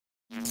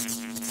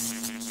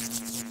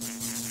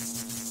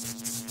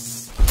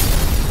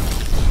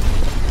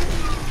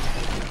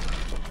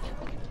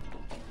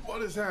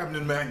is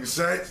happening,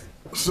 Magnusites?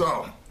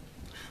 So,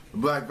 the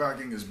Black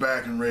Viking is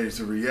back and ready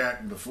to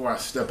react. Before I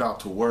step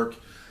out to work,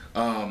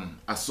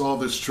 I saw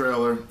this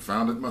trailer,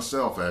 found it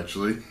myself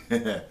actually.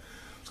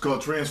 It's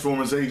called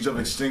Transformers Age of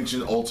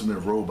Extinction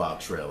Ultimate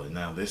Robot Trailer.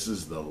 Now, this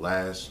is the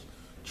last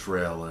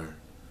trailer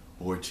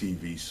or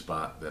TV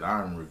spot that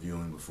I'm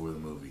reviewing before the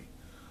movie.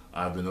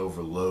 I've been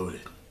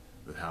overloaded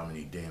with how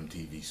many damn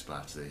TV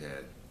spots they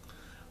had.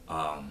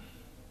 I'm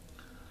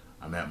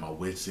at my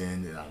wit's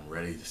end and I'm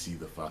ready to see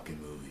the fucking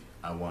movie.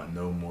 I want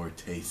no more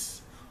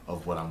tastes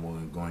of what I'm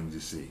going to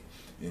see.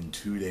 In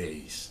 2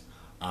 days,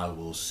 I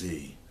will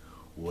see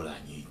what I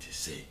need to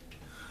see.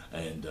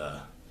 And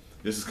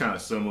this is kind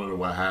of similar to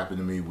what happened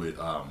to me with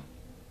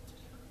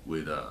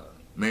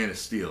Man of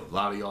Steel. A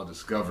lot of y'all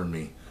discovered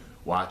me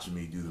watching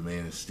me do the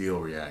Man of Steel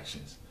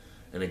reactions.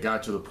 And it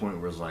got to the point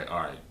where it's like,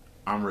 alright,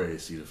 I'm ready to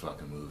see the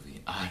fucking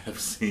movie. I have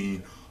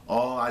seen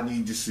all I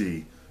need to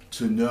see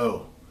to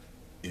know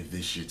if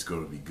this shit's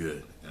going to be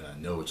good. And I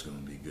know it's going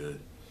to be good.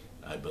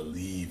 I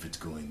believe it's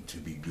going to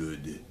be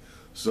good.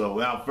 So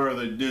without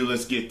further ado,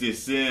 let's get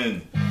this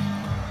in.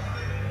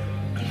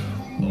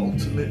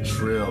 Ultimate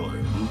trailer,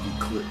 movie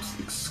clips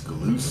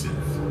exclusive.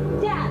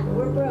 Dad,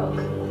 we're broke.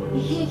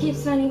 You can't keep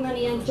spending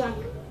money on junk.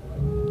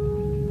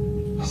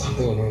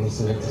 Something in here needs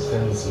to make this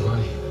family some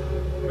money.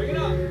 Bring it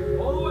up,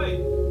 all the way.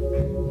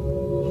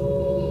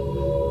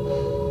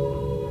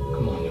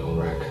 Come on, you old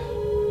wreck.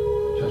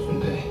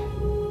 Judgment Day.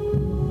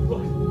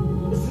 Look,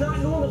 it's not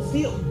normal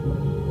steel.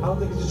 I don't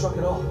think it's a truck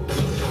at all.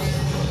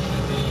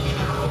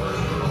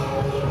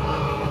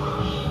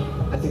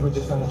 I think we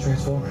just found a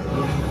transformer.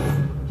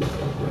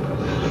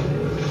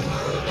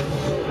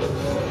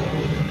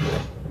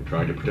 You're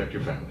trying to protect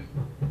your family.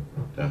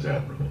 That's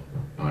admirable.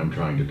 I'm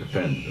trying to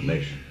defend the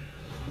nation.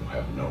 You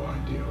have no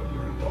idea what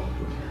you're involved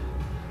with here.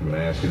 I'm going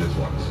to ask you this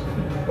once.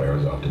 Where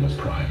is Optimus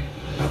Prime?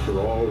 After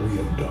all we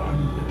have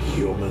done,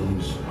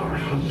 humans are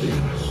hunting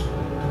us.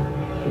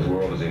 His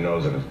world as he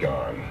knows it is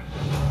gone.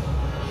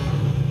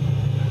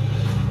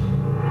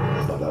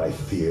 But I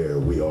fear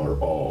we are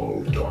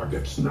all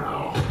targets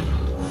now.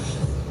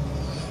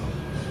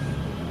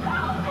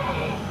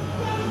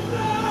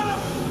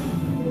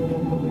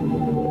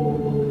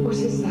 What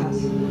is that?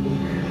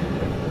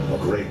 A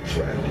great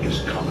threat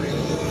is coming.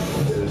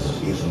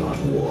 This is not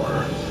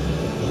war.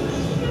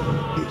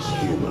 It's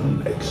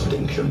human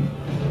extinction.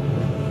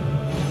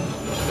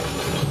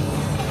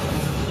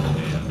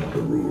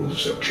 The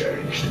rules have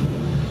changed.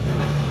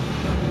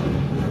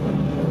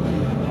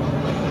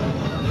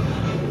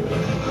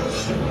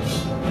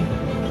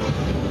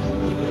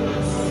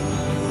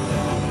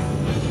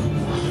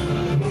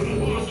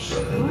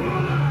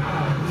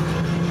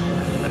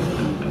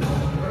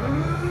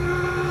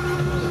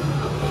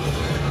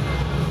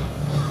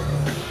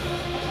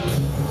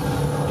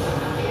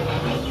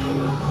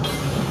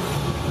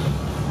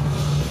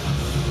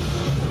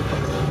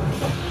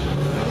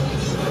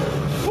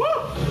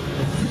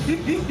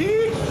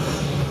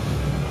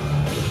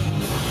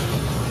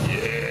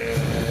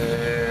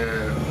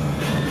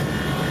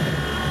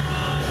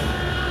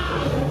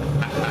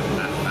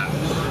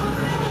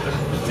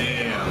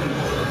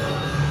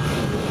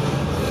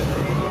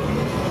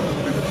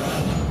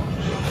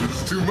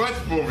 Too much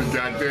for me,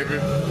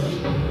 goddammit.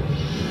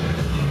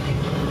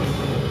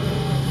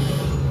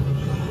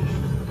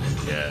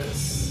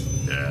 Yes,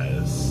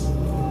 yes,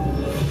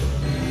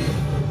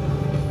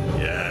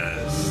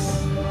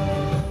 yes.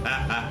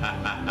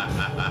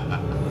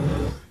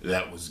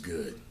 That was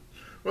good.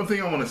 One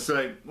thing I want to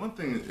say, one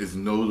thing is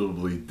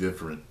notably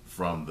different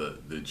from the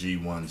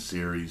G1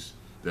 series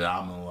that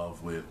I'm in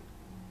love with.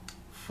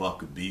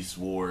 Fuck Beast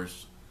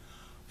Wars.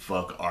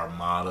 Fuck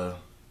Armada.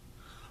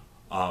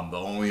 The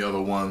only other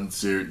one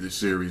the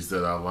series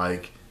that I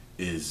like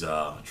is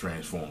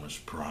Transformers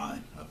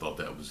Prime. I thought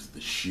that was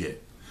the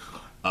shit.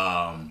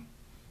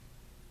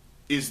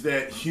 Is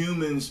that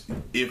humans,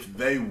 if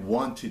they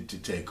wanted to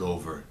take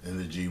over in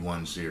the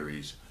G1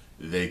 series,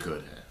 they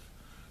could have.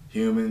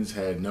 Humans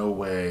had no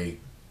way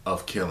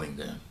of killing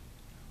them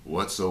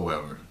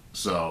whatsoever.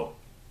 So,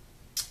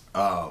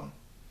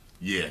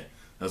 yeah,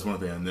 that's one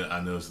thing I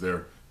noticed.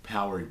 They're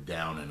powered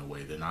down in a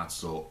way. They're not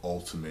so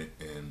ultimate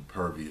and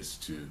impervious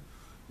to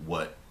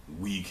what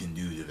we can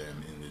do to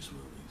them in this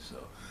movie. So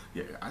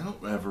yeah, I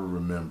don't ever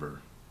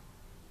remember.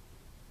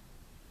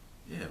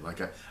 Yeah,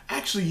 like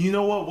actually, you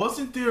know what?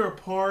 Wasn't there a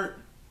part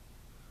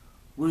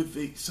where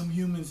some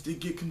humans did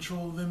get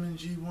control of them in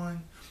G1?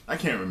 I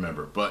can't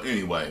remember. But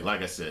anyway,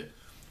 like I said,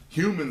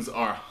 humans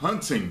are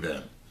hunting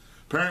them.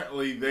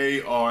 Apparently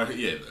they are,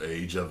 yeah, the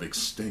Age of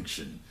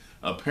Extinction.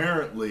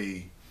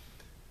 Apparently,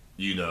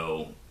 you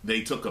know,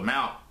 they took him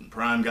out.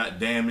 Prime got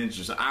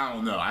damaged. I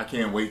don't know. I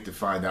can't wait to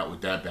find out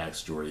what that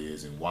backstory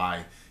is and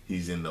why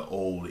he's in the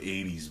old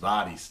 80s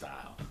body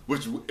style,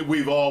 which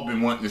we've all been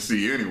wanting to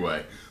see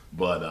anyway.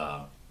 But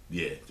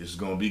yeah, this is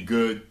going to be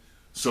good.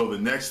 So the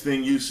next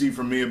thing you see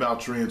from me about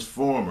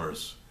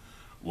Transformers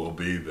will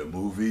be the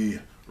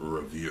movie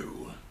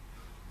review.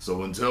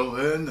 So until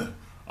then,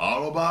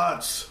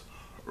 Autobots,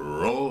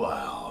 roll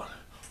out.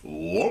 1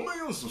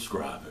 million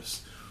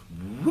subscribers.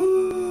 Woo!